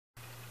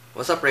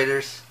What's up,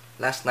 Raiders?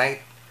 Last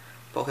night,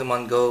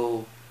 Pokemon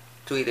Go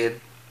tweeted,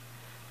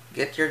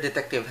 "Get your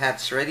detective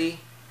hats ready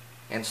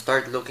and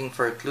start looking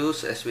for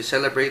clues as we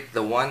celebrate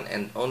the one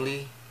and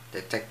only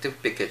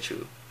Detective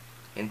Pikachu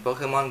in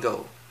Pokemon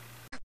Go."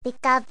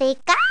 Pika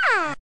pika!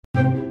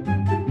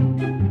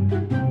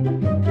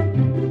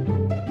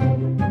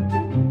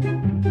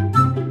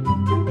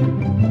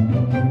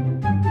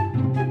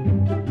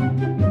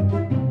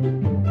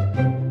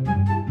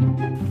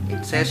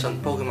 It says on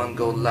Pokemon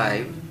Go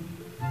Live,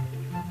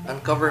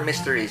 "Uncover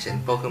mysteries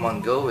in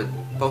Pokemon Go with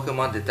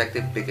Pokemon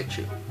Detective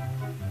Pikachu.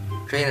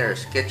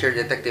 Trainers, get your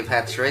detective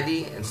hats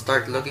ready and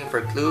start looking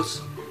for clues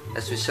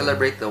as we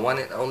celebrate the one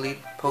and only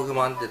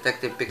Pokemon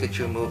Detective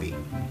Pikachu movie."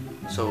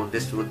 So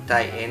this would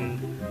tie in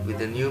with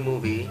the new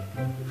movie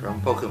from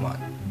Pokemon.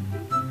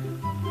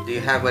 Do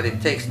you have what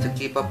it takes to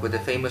keep up with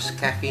the famous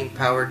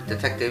caffeine-powered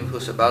detective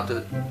who's about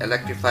to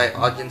electrify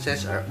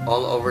audiences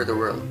all over the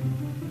world?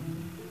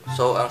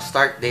 So ang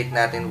start date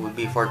natin would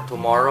be for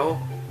tomorrow,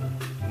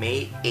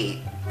 May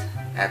 8th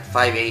at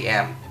 5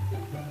 a.m.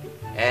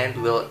 and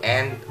will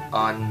end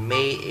on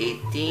May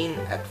 18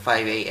 at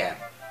 5 a.m.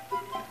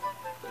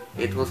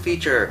 It will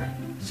feature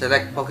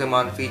select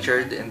Pokemon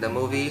featured in the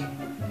movie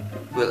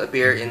will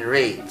appear in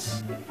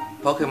raids.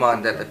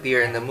 Pokemon that appear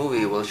in the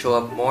movie will show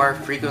up more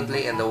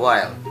frequently in the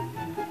wild.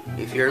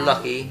 If you're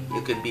lucky,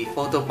 you could be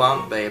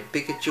photobombed by a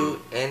Pikachu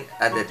in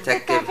a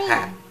detective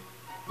hat,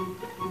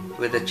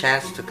 with a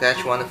chance to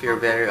catch one of your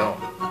very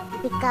own.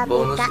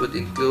 Bonus would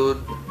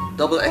include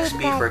double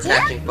XP for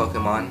catching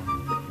Pokemon.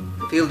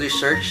 Field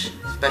research,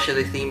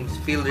 specially themed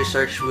field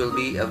research will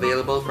be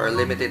available for a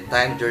limited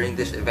time during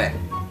this event.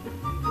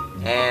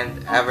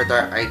 And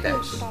avatar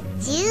items.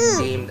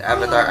 Themed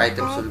avatar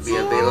items will be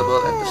available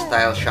at the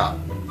Style Shop.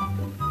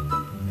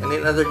 And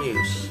in other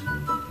news,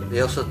 they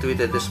also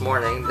tweeted this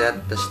morning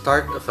that the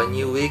start of a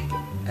new week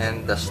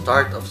and the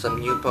start of some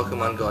new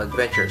Pokemon Go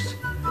adventures.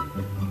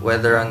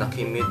 Whether on a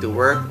commute to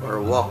work or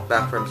walk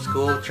back from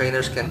school,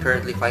 trainers can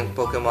currently find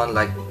Pokemon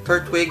like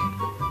Turtwig,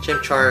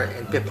 Chimchar,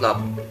 and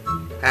Piplup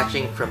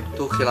hatching from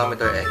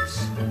 2-kilometer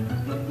eggs.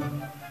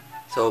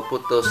 So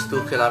put those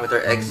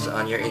 2-kilometer eggs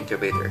on your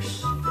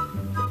incubators.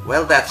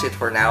 Well, that's it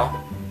for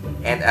now,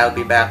 and I'll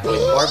be back with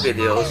more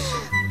videos,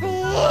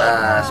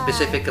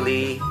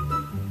 specifically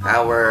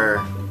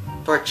our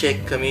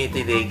Torchic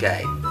Community Day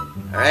Guide.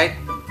 Alright?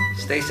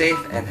 Stay safe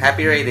and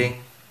happy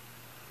raiding!